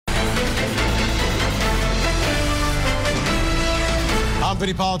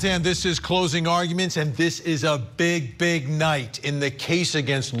Vinnie Politan, this is Closing Arguments, and this is a big, big night in the case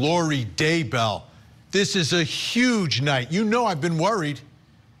against Lori Daybell. This is a huge night. You know I've been worried,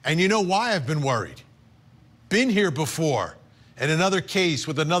 and you know why I've been worried. Been here before in another case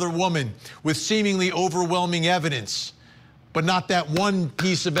with another woman with seemingly overwhelming evidence, but not that one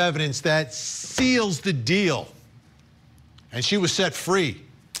piece of evidence that seals the deal. And she was set free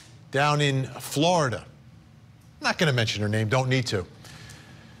down in Florida. I'm not going to mention her name, don't need to.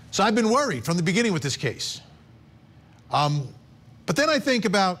 So I've been worried from the beginning with this case. But then I think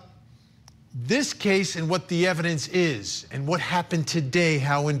about this case and what the evidence is and what happened today,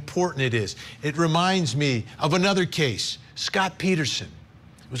 how important it is. It reminds me of another case, Scott Peterson.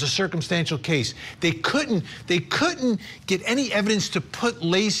 It was a circumstantial case. They couldn't get any evidence to put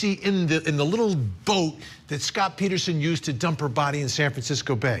Lacey in the little boat that Scott Peterson used to dump her body in San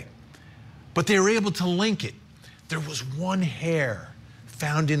Francisco Bay. But they were able to link it. There was one hair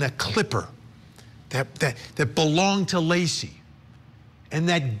found in a clipper that belonged to Lacey, and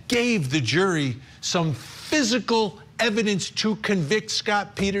that gave the jury some physical evidence to convict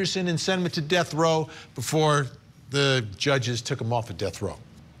Scott Peterson and send him to death row before the judges took him off of death row.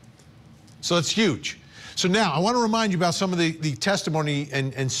 So it's huge. So now I want to remind you about some of the testimony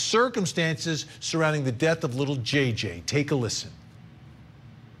and circumstances surrounding the death of little JJ. Take a listen.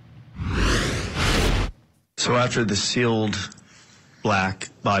 So after the sealed black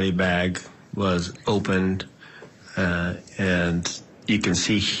body bag was opened, and you can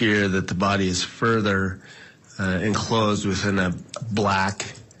see here that the body is further enclosed within a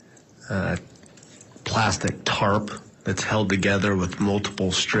black plastic tarp that's held together with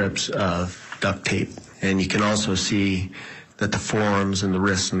multiple strips of duct tape. And you can also see that the forearms and the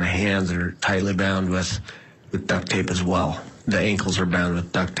wrists and the hands are tightly bound with duct tape as well. The ankles are bound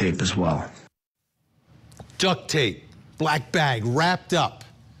with duct tape as well. Duct tape, black bag, wrapped up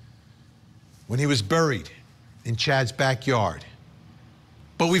when he was buried in Chad's backyard.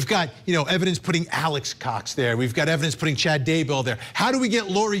 But we've got, evidence putting Alex Cox there. We've got evidence putting Chad Daybell there. How do we get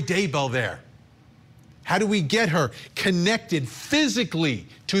Lori Daybell there? How do we get her connected physically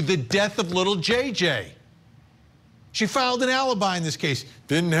to the death of little JJ? She filed an alibi in this case.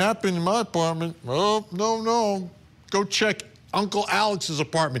 Didn't happen in my apartment. Oh, no. Go check Uncle Alex's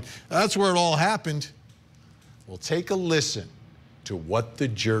apartment. That's where it all happened. Well, take a listen to what the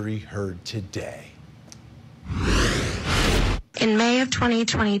jury heard today. In May of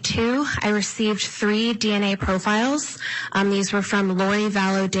 2022, I received 3 DNA profiles. These were from Lori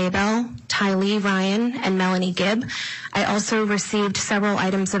Vallow Daybell, Tylee Ryan, and Melanie Gibb. I also received several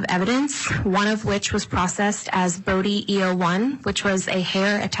items of evidence, one of which was processed as Bodie EO1, which was a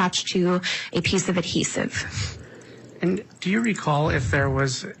hair attached to a piece of adhesive. And do you recall if there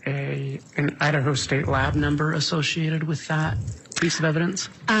was an Idaho State lab number associated with that piece of evidence?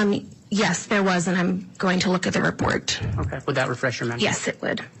 Yes, there was, and I'm going to look at the report. Okay. Would that refresh your memory? Yes, it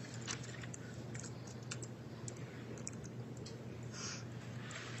would.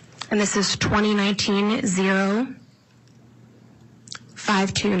 And this is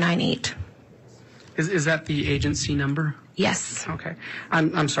 2019-05298. Is that the agency number? Yes. Okay.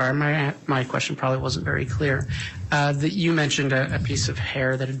 I'm sorry. My question probably wasn't very clear. That you mentioned a piece of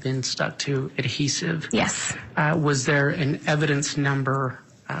hair that had been stuck to adhesive. Yes. Was there an evidence number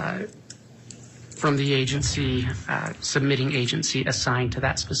from the agency, submitting agency, assigned to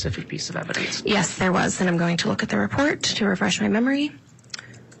that specific piece of evidence? Yes, there was, and I'm going to look at the report to refresh my memory.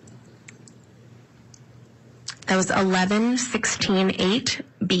 That was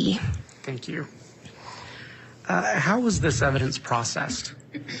 11-16-8B. Thank you. How was this evidence processed?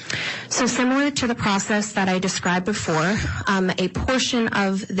 So similar to the process that I described before, a portion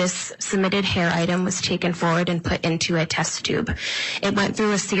of this submitted hair item was taken forward and put into a test tube. It went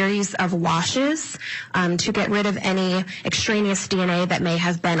through a series of washes to get rid of any extraneous DNA that may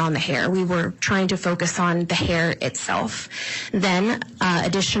have been on the hair. We were trying to focus on the hair itself. Then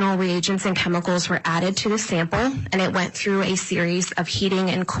additional reagents and chemicals were added to the sample, and it went through a series of heating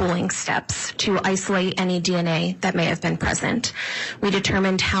and cooling steps to isolate any DNA that may have been present. We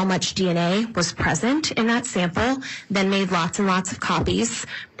determined how much DNA was present in that sample, then made lots and lots of copies,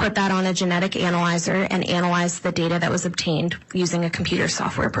 put that on a genetic analyzer, and analyzed the data that was obtained using a computer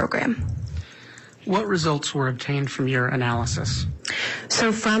software program. What results were obtained from your analysis?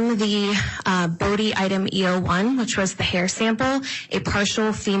 So from the Bodie item EO1, which was the hair sample, a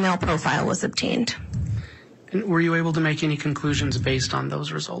partial female profile was obtained. And were you able to make any conclusions based on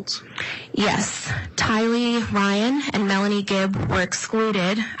those results? Yes. Tylee Ryan and Melanie Gibb were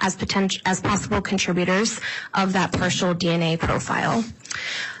excluded as possible contributors of that partial DNA profile.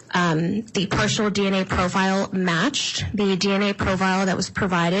 The partial DNA profile matched the DNA profile that was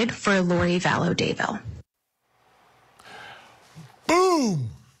provided for Lori Vallow Daybell. Boom!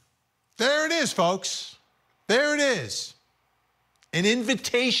 There it is, folks. There it is. An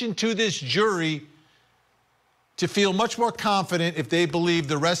invitation to this jury to feel much more confident if they believe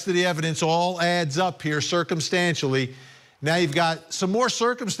the rest of the evidence all adds up here circumstantially. Now you've got some more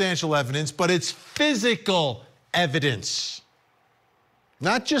circumstantial evidence, but it's physical evidence.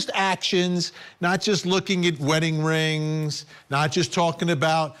 Not just actions, not just looking at wedding rings, not just talking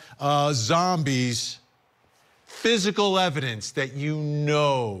about zombies. Physical evidence that you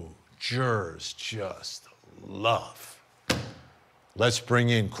know jurors just love. Let's bring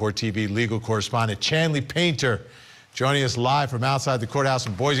in Court TV legal correspondent Chanley Painter, joining us live from outside the courthouse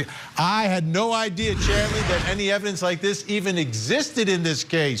in Boise. I had no idea, Chanley, that any evidence like this even existed in this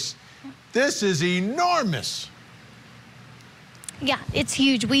case. This is enormous. Yeah, it's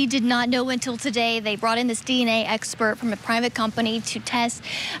huge. We did not know until today. They brought in this DNA expert from a private company to test,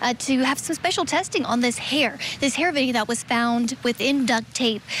 to have some special testing on this hair. This hair video that was found within duct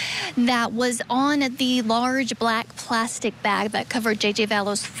tape that was on the large black plastic bag that covered JJ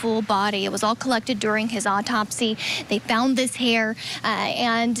Vallow's full body. It was all collected during his autopsy. They found this hair,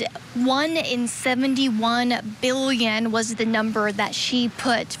 and 1 in 71 billion was the number that she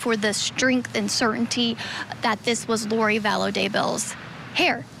put for the strength and certainty that this was Lori Vallow Daybell's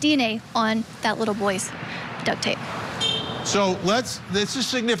hair, DNA on that little boy's duct tape. So this is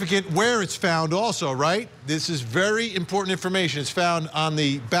significant where it's found also, right? This is very important information. It's found on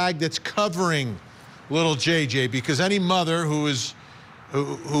the bag that's covering little JJ, because any mother who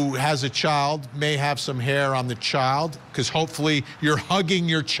has a child may have some hair on the child, because hopefully you're hugging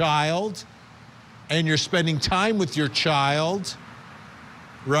your child and you're spending time with your child,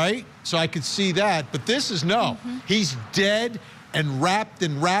 right? So I could see that, but this is no. He's dead and wrapped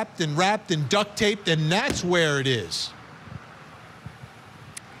and wrapped and wrapped and duct taped, and that's where it is.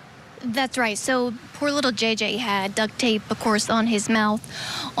 That's right. So poor little JJ had duct tape, of course, on his mouth,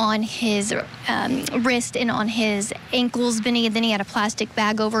 on his wrist, and on his ankles. Then he had a plastic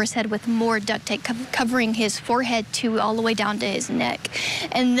bag over his head with more duct tape covering his forehead all the way down to his neck.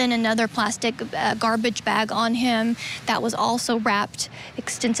 And then another plastic garbage bag on him that was also wrapped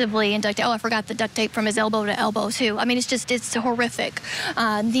extensively in duct tape. Oh, I forgot the duct tape from his elbow to elbow, too. I mean, it's horrific.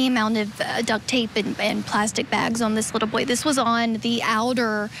 The amount of duct tape and plastic bags on this little boy. This was on the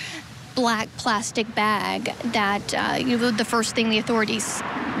outer black plastic bag that the first thing the authorities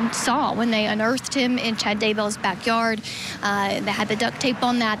saw when they unearthed him in Chad Daybell's backyard. They had the duct tape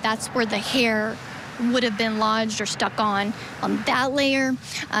on that. That's where the hair would have been lodged or stuck on that layer.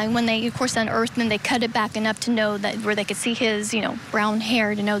 When they, of course, unearthed him, they cut it back enough to know that where they could see his, brown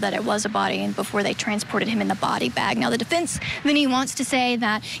hair to know that it was a body, and before they transported him in the body bag. Now, the defense, Vinny, wants to say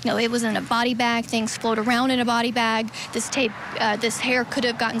that, it was in a body bag. Things float around in a body bag. This tape, this hair could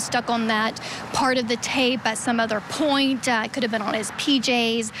have gotten stuck on that part of the tape at some other point. It could have been on his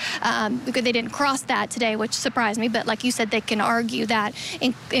PJs, because they didn't cross that today, which surprised me. But like you said, they can argue that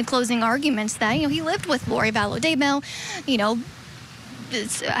in closing arguments that, he lived with Lori Vallow Daybell.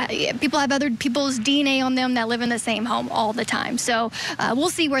 People have other people's DNA on them that live in the same home all the time. So we'll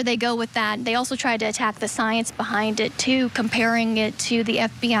see where they go with that. They also tried to attack the science behind it too, comparing it to the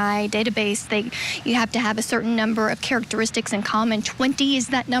FBI database. You have to have a certain number of characteristics in common. 20 is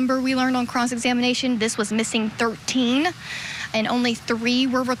that number we learned on cross-examination. This was missing 13. And only 3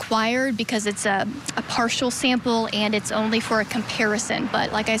 were required because it's a partial sample and it's only for a comparison.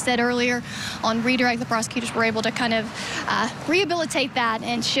 But like I said earlier, on redirect, the prosecutors were able to kind of rehabilitate that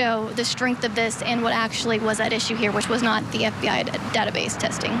and show the strength of this and what actually was at issue here, which was not the FBI database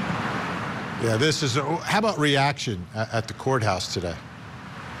testing. Yeah, how about reaction at the courthouse today?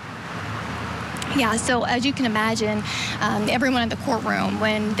 Yeah, so as you can imagine, everyone in the courtroom,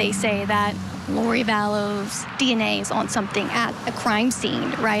 when they say that Lori Vallow's DNA is on something at a crime scene,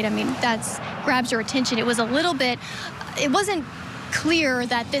 right? I mean, that grabs your attention. It wasn't clear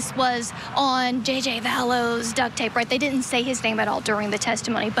that this was on JJ Vallow's duct tape, right? They didn't say his name at all during the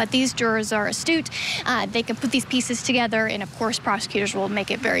testimony, but these jurors are astute. They can put these pieces together, and of course, prosecutors will make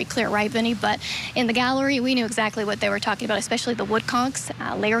it very clear, right, Vinny? But in the gallery, we knew exactly what they were talking about, especially the Woodcocks,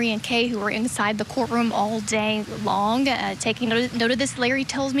 Larry and Kay, who were inside the courtroom all day long, taking note of this. Larry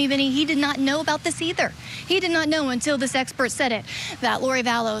tells me, Vinny, he did not know about this either. He did not know until this expert said it, that Lori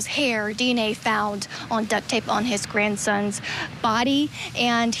Vallow's hair, DNA found on duct tape on his grandson's body.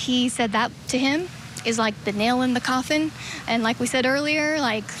 And he said that to him is like the nail in the coffin. And like we said earlier,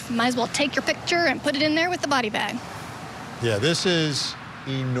 might as well take your picture and put it in there with the body bag. Yeah, this is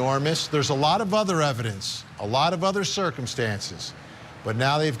enormous. There's a lot of other evidence, a lot of other circumstances. but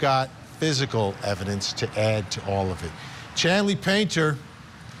now they've got physical evidence to add to all of it. Chanley Painter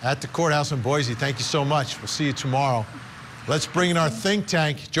at the courthouse in Boise, thank you so much. We'll see you tomorrow. Let's bring in our think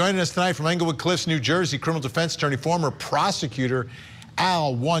tank. Joining us tonight from Englewood Cliffs, New Jersey, criminal defense attorney, former prosecutor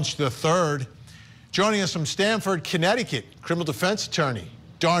Al Wunsch III. Joining us from Stamford, Connecticut, criminal defense attorney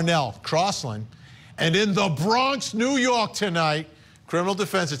Darnell Crossland. And in the Bronx, New York tonight, criminal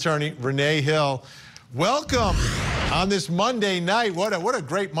defense attorney Renee Hill. Welcome on this Monday night. What a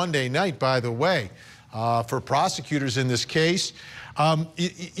great Monday night, by the way, for prosecutors in this case.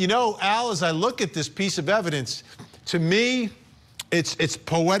 You know, Al, as I look at this piece of evidence, to me, it's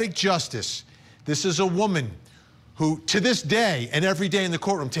poetic justice. This is a woman who, to this day and every day in the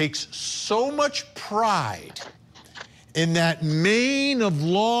courtroom, takes so much pride in that mane of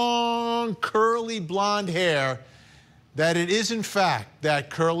long, curly blonde hair that it is, in fact, that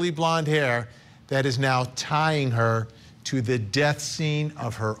curly blonde hair that is now tying her to the death scene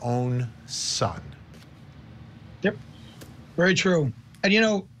of her own son. Yep, very true. And, you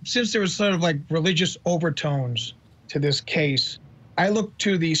know, since there was sort of like religious overtones to this case, I looked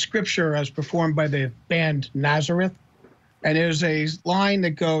to the scripture as performed by the band Nazareth, and there's a line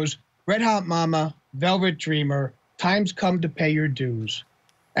that goes, "Red Hot Mama, Velvet Dreamer, time's come to pay your dues."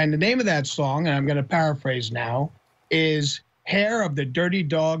 And the name of that song, and I'm going to paraphrase now, is "Hair of the Dirty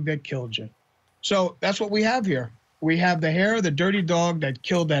Dog That Killed You." So that's what we have here. We have the hair of the dirty dog that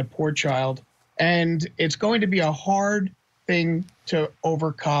killed that poor child, and it's going to be a hard thing to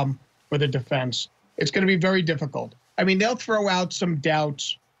overcome for the defense. It's going to be very difficult. I mean, they'll throw out some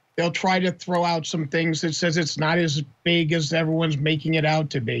doubts. They'll try to throw out some things that says it's not as big as everyone's making it out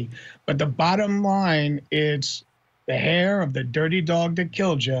to be. But the bottom line, it's the hair of the dirty dog that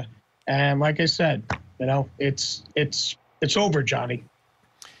killed you. And like I said, you know, it's over, Johnny.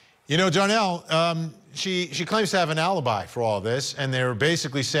 You know, Darnell, she claims to have an alibi for all this, and they were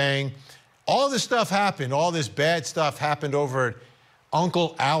basically saying all this stuff happened, all this bad stuff happened over at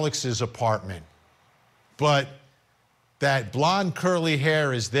Uncle Alex's apartment, but that blonde curly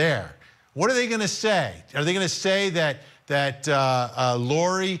hair is there. What are they going to say? Are they going to say that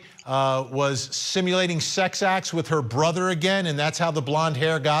Lori was simulating sex acts with her brother again, and that's how the blonde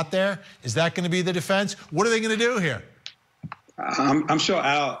hair got there? Is that going to be the defense? What are they going to do here? I'm sure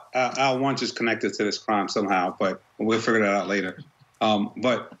Al Wunsch is connected to this crime somehow, but we'll figure that out later.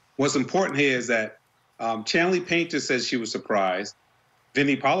 But what's important here is that Chanley Painter says she was surprised.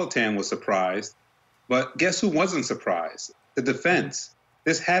 Vinnie Politan was surprised. But guess who wasn't surprised? The defense.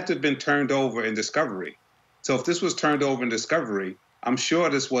 This had to have been turned over in discovery. So if this was turned over in discovery, I'm sure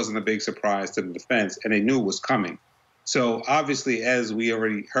this wasn't a big surprise to the defense, and they knew it was coming. So obviously, as we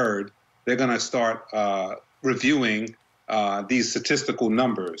already heard, they're going to start reviewing these statistical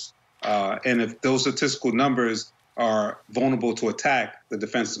numbers. And if those statistical numbers are vulnerable to attack, the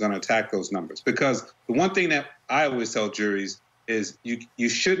defense is going to attack those numbers. Because the one thing that I always tell juries is you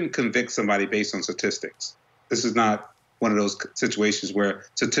shouldn't convict somebody based on statistics. This is not one of those situations where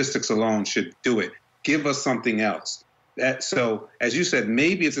statistics alone should do it. Give us something else. So, as you said,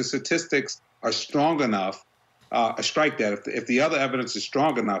 maybe if the statistics are strong enough, strike that. If the other evidence is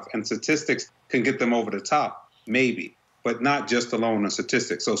strong enough and statistics can get them over the top, maybe, but not just alone on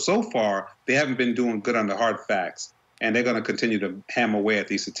statistics. So far, they haven't been doing good on the hard facts, and they're going to continue to hammer away at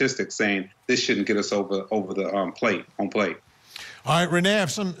these statistics, saying this shouldn't get us over the home plate. All right, Renee, I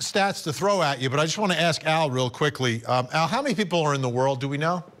have some stats to throw at you, but I just want to ask Al real quickly. Al, how many people are in the world, do we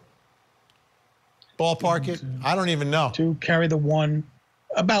know? Ballpark it? I don't even know. 2 carry the 1,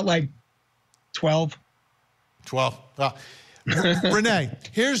 about like 12. 12. Renee,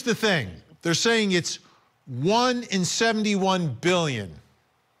 here's the thing. They're saying it's 1 in 71 billion.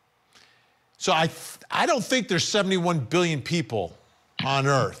 So I don't think there's 71 billion people on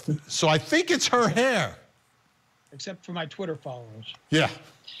Earth. So I think it's her hair. Except for my Twitter followers. Yeah.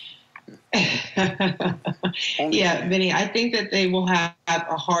 Yeah, Vinny, I think that they will have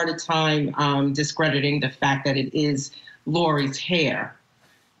a harder time discrediting the fact that it is Lori's hair.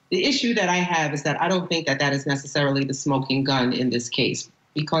 The issue that I have is that I don't think that that is necessarily the smoking gun in this case,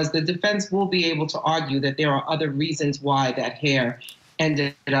 because the defense will be able to argue that there are other reasons why that hair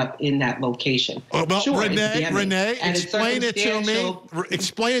ended up in that location. Well, sure, Renee, explain it to me.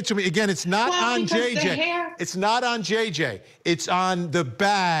 Explain it to me. Again, it's not on JJ. It's not on JJ. It's on the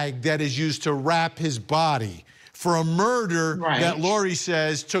bag that is used to wrap his body for a murder that Lori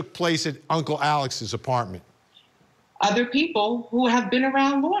says took place at Uncle Alex's apartment. Other people who have been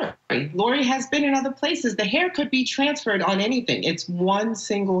around Lori. Lori has been in other places. The hair could be transferred on anything. It's one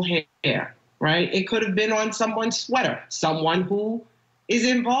single hair, right? It could have been on someone's sweater, someone who is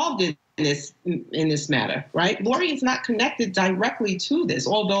involved in this matter, right? Lori is not connected directly to this,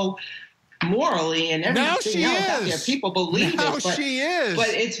 although morally and everything else out there, people believe now it. But she is. But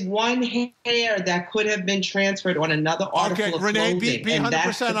it's one hair that could have been transferred on another article of Renee, clothing. be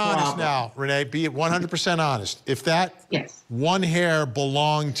 100% honest now. Renee, be 100% honest. If that one hair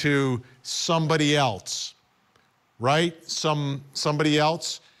belonged to somebody else, right? Somebody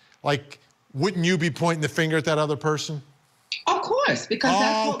else, like, wouldn't you be pointing the finger at that other person? Of course, because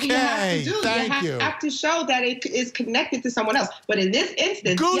that's what we have to do. Thank you have to show that it is connected to someone else. But in this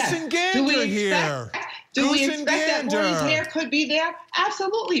instance, Goose and gander here. Do we expect that Lori's hair could be there?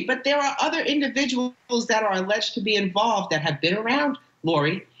 Absolutely. But there are other individuals that are alleged to be involved that have been around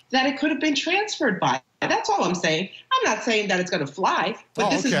Lori that it could have been transferred by. That's all I'm saying. I'm not saying that it's going to fly, but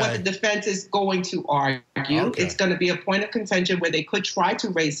this is what the defense is going to argue. It's going to be a point of contention where they could try to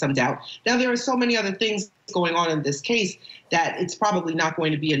raise some doubt. Now, there are so many other things going on in this case that it's probably not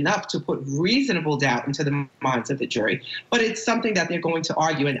going to be enough to put reasonable doubt into the minds of the jury. But it's something that they're going to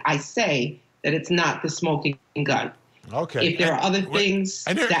argue, and I say that it's not the smoking gun. Okay. If there are other things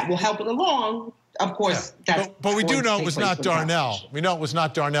that will help it along, of course, that's but we do know it was not Darnell. We know it was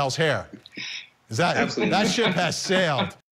not Darnell's hair. That ship has sailed.